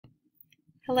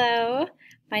Hello,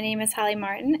 my name is Holly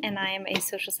Martin and I am a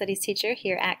social studies teacher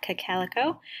here at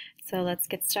Cocalico. So let's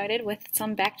get started with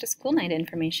some back to school night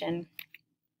information.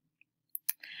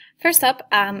 First up,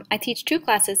 I teach two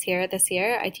classes here this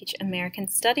year. I teach American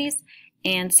Studies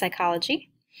and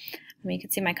Psychology. You can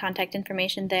see my contact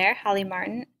information there, Holly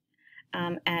Martin,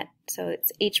 so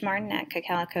it's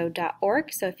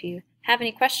hmartin@cocalico.org. So if you have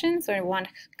any questions or want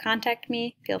to contact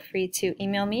me, feel free to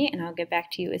email me and I'll get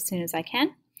back to you as soon as I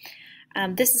can.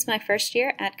 This is my first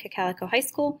year at Cocalico High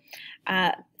School.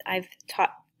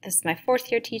 This is my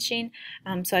fourth year teaching,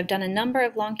 so I've done a number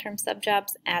of long-term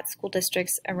sub-jobs at school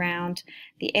districts around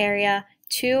the area.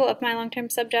 Two of my long-term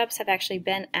sub-jobs have actually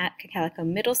been at Cocalico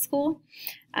Middle School,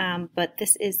 but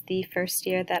this is the first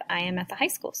year that I am at the high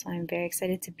school, so I'm very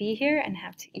excited to be here and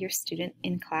have your student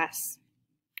in class.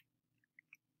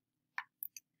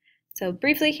 So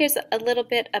briefly, here's a little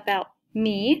bit about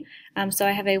me. So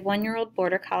I have a 1-year-old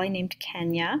border collie named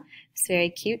Kenya. She's very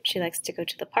cute. She likes to go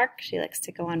to the park. She likes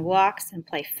to go on walks and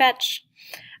play fetch.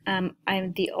 I'm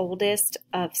the oldest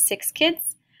of 6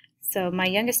 kids. So my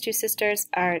youngest 2 sisters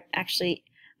are actually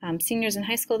seniors in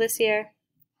high school this year.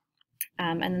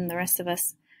 And then the rest of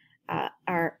us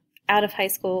are out of high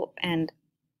school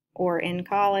or in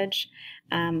college.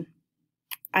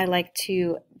 I like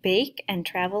to bake and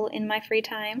travel in my free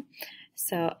time.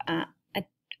 So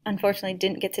unfortunately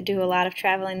didn't get to do a lot of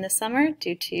traveling this summer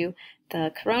due to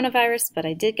the coronavirus, but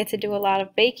I did get to do a lot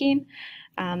of baking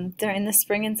during the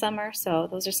spring and summer, so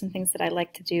those are some things that I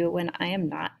like to do when I am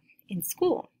not in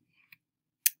school.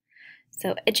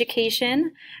 So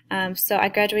education, so I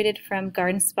graduated from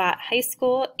Garden Spot High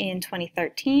School in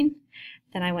 2013.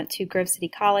 Then I went to Grove City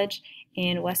College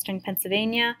in Western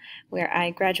Pennsylvania, where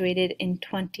I graduated in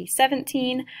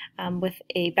 2017 with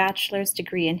a bachelor's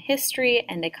degree in history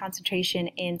and a concentration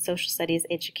in social studies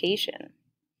education.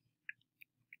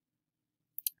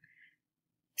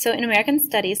 So in American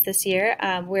Studies this year,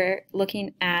 we're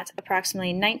looking at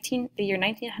approximately the year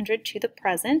 1900 to the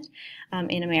present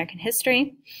in American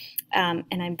history. And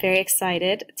I'm very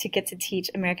excited to get to teach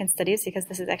American Studies because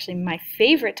this is actually my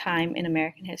favorite time in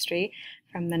American history,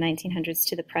 from the 1900s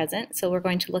to the present. So we're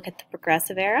going to look at the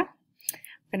Progressive Era.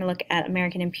 We're going to look at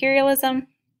American imperialism,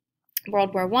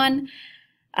 World War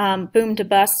I, boom to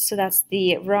bust, so that's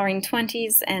the Roaring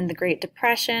Twenties and the Great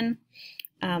Depression,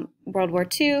 World War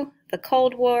II, the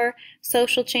Cold War,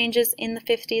 social changes in the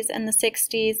 50s and the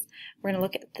 60s. We're going to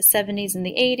look at the 70s and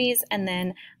the 80s, and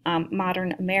then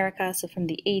modern America, so from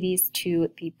the 80s to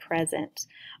the present,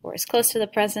 or as close to the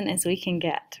present as we can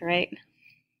get, right?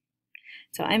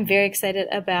 So I'm very excited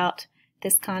about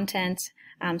this content,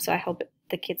 so I hope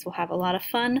the kids will have a lot of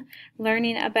fun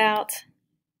learning about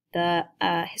the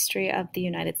history of the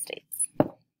United States.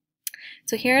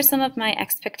 So here are some of my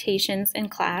expectations in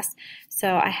class.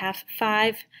 So I have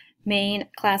 5 main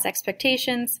class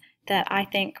expectations that I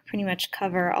think pretty much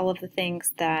cover all of the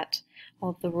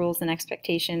rules and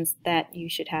expectations that you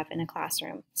should have in a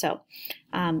classroom. So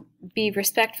be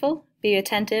respectful, be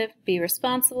attentive, be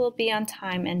responsible, be on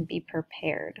time, and be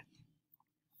prepared.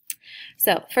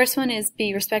 So first one is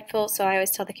be respectful. So I always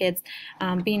tell the kids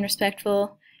being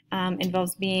respectful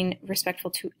involves being respectful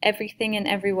to everything and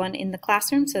everyone in the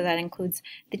classroom. So that includes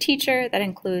the teacher, that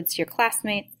includes your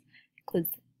classmates, includes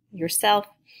yourself,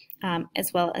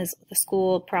 as well as the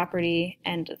school property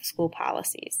and the school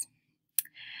policies.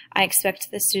 I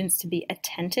expect the students to be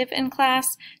attentive in class,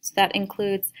 so that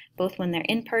includes both when they're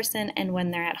in person and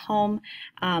when they're at home.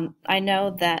 I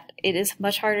know that it is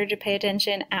much harder to pay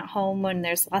attention at home when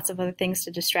there's lots of other things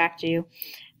to distract you,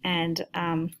 and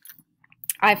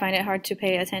I find it hard to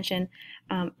pay attention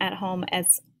at home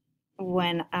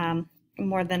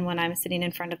more than when I'm sitting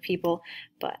in front of people,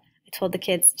 but I told the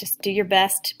kids, just do your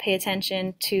best to pay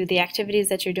attention to the activities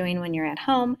that you're doing when you're at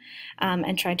home,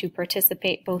 and try to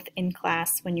participate both in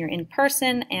class when you're in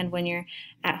person and when you're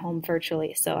at home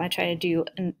virtually. So I try to do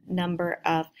a number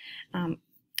of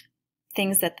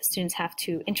things that the students have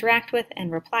to interact with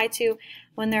and reply to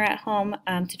when they're at home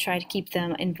to try to keep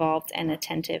them involved and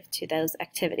attentive to those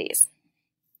activities.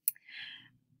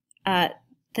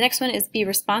 The next one is be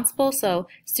responsible. So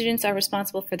students are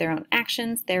responsible for their own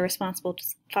actions. They're responsible to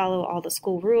follow all the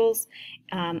school rules.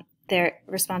 They're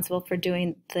responsible for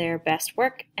doing their best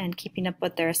work and keeping up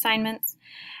with their assignments,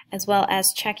 as well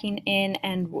as checking in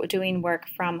and doing work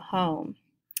from home.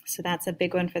 So that's a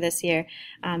big one for this year,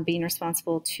 being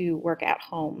responsible to work at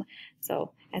home.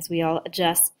 So as we all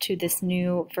adjust to this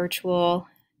new virtual,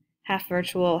 half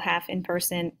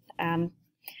in-person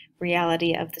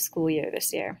reality of the school year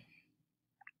this year.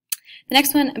 The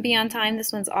next one, be on time.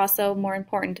 This one's also more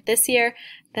important this year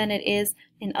than it is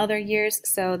in other years,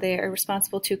 so they are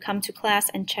responsible to come to class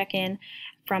and check in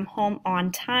from home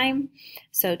on time.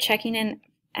 So checking in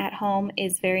at home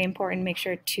is very important. Make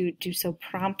sure to do so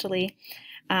promptly.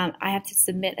 I have to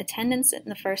submit attendance in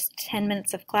the first 10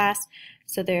 minutes of class,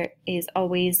 so there is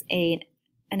always an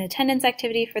attendance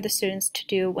activity for the students to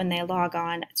do when they log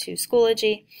on to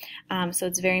Schoology. So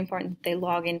it's very important that they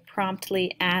log in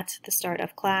promptly at the start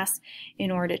of class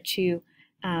in order to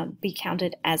be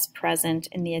counted as present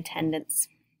in the attendance.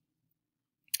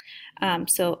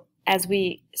 So as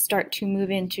we start to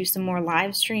move into some more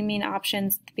live streaming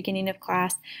options at the beginning of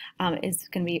class, it's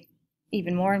going to be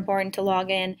even more important to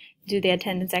log in, do the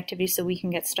attendance activity so we can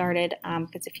get started,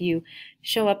 because if you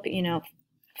show up,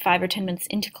 5 or 10 minutes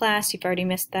into class, you've already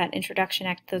missed that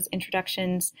introduction, those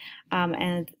introductions,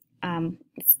 and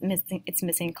it's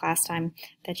missing class time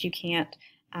that you can't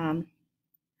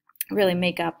really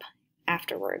make up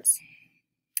afterwards.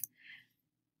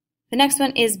 The next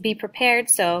one is be prepared.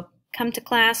 So come to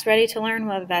class ready to learn,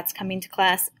 whether that's coming to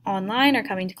class online or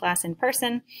coming to class in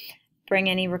person. Bring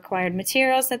any required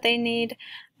materials that they need.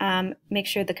 Make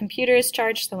sure the computer is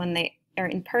charged, so when they are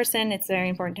in person, it's very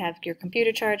important to have your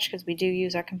computer charged because we do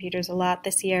use our computers a lot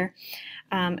this year,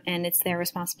 and it's their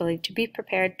responsibility to be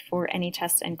prepared for any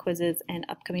tests and quizzes and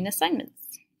upcoming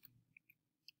assignments.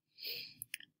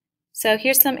 So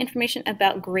here's some information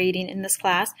about grading in this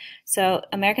class. So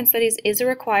American Studies is a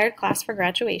required class for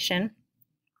graduation.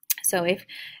 So if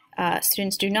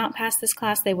students do not pass this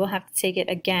class, they will have to take it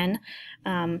again.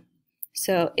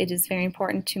 So it is very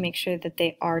important to make sure that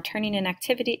they are turning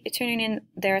in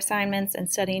their assignments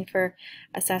and studying for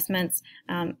assessments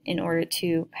in order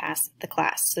to pass the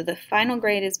class. So the final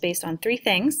grade is based on 3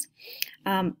 things.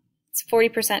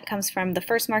 40% comes from the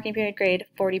first marking period grade,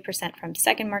 40% from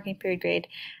second marking period grade,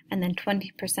 and then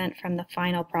 20% from the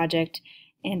final project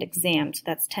and exam. So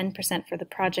that's 10% for the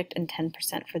project and 10%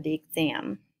 for the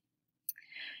exam.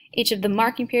 Each of the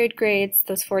marking period grades,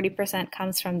 those 40%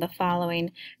 comes from the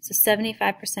following. So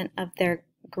 75% of their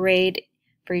grade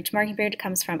for each marking period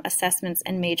comes from assessments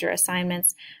and major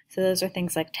assignments. So those are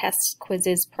things like tests,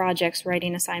 quizzes, projects,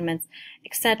 writing assignments,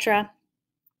 etc.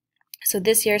 So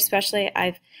this year especially,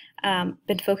 I've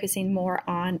been focusing more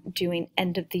on doing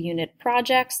end of the unit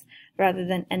projects rather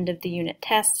than end of the unit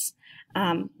tests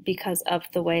because of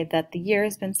the way that the year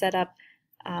has been set up.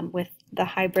 With the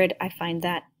hybrid, I find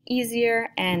that easier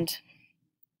and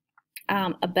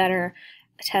a better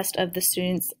test of the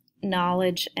students'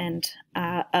 knowledge and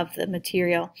of the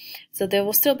material. So there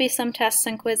will still be some tests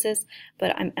and quizzes,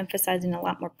 but I'm emphasizing a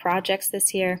lot more projects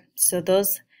this year. So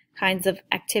those kinds of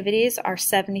activities are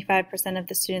 75% of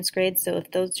the students' grades, so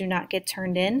if those do not get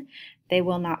turned in, they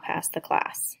will not pass the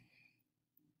class.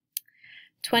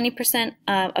 20%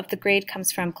 of the grade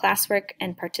comes from classwork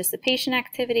and participation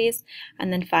activities,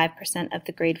 and then 5% of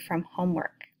the grade from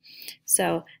homework.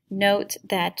 So note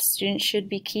that students should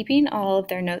be keeping all of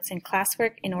their notes in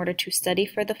classwork in order to study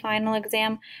for the final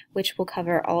exam, which will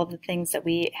cover all of the things that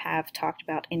we have talked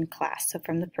about in class. So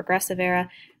from the progressive era,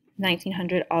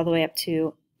 1900, all the way up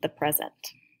to the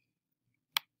present.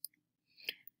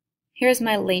 Here's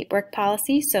my late work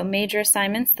policy. So major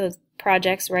assignments, those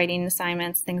projects, writing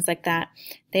assignments, things like that,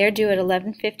 they are due at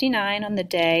 11:59 on the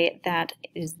day that it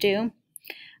is due.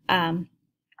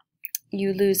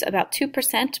 You lose about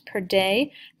 2% per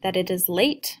day that it is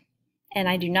late, and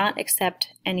I do not accept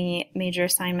any major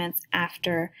assignments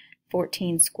after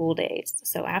 14 school days.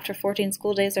 So after 14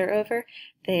 school days are over,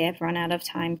 they have run out of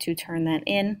time to turn that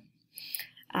in.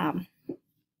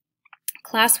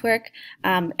 Classwork,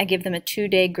 I give them a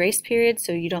 2-day grace period,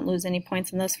 so you don't lose any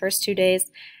points in those first 2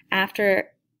 days.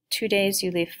 After 2 days,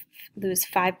 you lose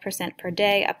 5% per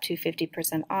day, up to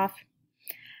 50% off.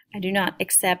 I do not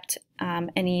accept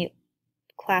any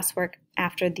classwork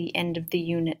after the end of the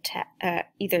unit,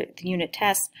 either the unit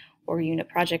test or unit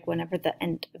project, whenever the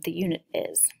end of the unit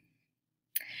is.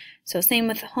 So same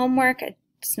with homework,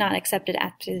 it's not accepted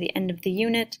after the end of the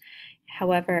unit.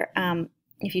 However,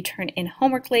 if you turn in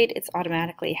homework late, it's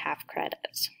automatically half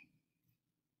credit.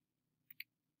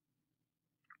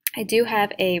 I do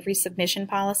have a resubmission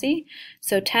policy.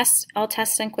 So all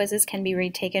tests and quizzes can be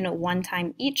retaken at 1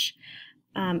 time each,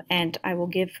 and I will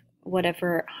give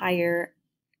whatever higher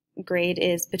grade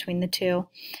is between the two.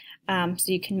 So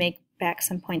you can make back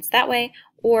some points that way,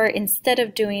 or instead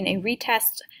of doing a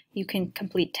retest, you can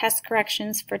complete test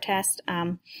corrections for test.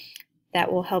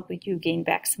 That will help you gain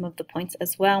back some of the points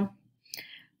as well.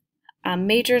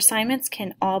 Major assignments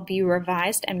can all be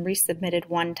revised and resubmitted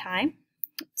 1 time.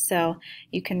 So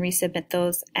you can resubmit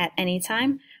those at any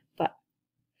time, but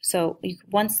So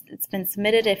once it's been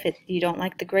submitted, if you don't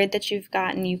like the grade that you've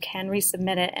gotten, you can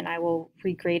resubmit it and I will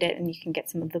regrade it and you can get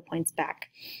some of the points back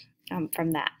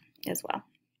from that as well.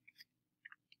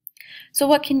 So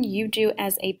what can you do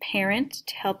as a parent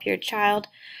to help your child?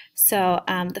 So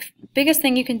the biggest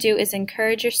thing you can do is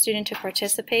encourage your student to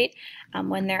participate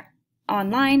when they're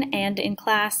online and in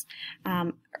class.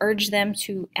 Urge them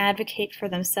to advocate for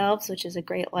themselves, which is a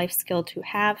great life skill to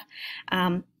have.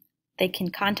 They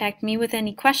can contact me with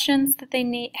any questions that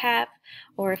they have,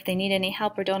 or if they need any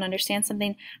help or don't understand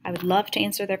something. I would love to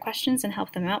answer their questions and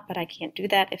help them out, but I can't do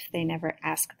that if they never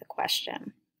ask the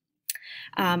question.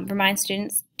 Remind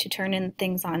students to turn in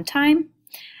things on time.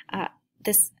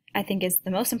 This, I think, is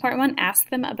the most important one. Ask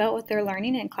them about what they're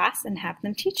learning in class and have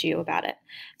them teach you about it.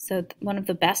 So one of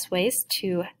the best ways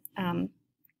to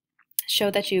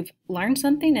show that you've learned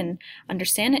something and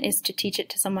understand it is to teach it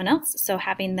to someone else. So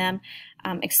having them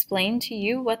explain to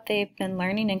you what they've been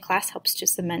learning in class helps to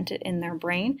cement it in their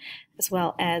brain, as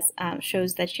well as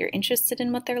shows that you're interested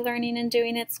in what they're learning and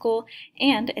doing at school,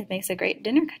 and it makes a great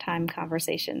dinner time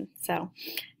conversation. So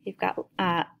you've got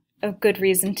a good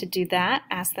reason to do that.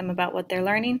 Ask them about what they're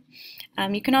learning.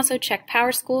 You can also check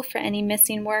PowerSchool for any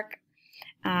missing work,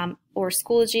 or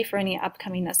Schoology for any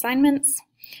upcoming assignments.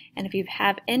 And if you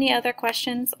have any other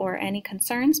questions or any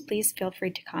concerns, please feel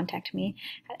free to contact me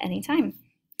at any time.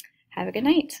 Have a good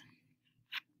night.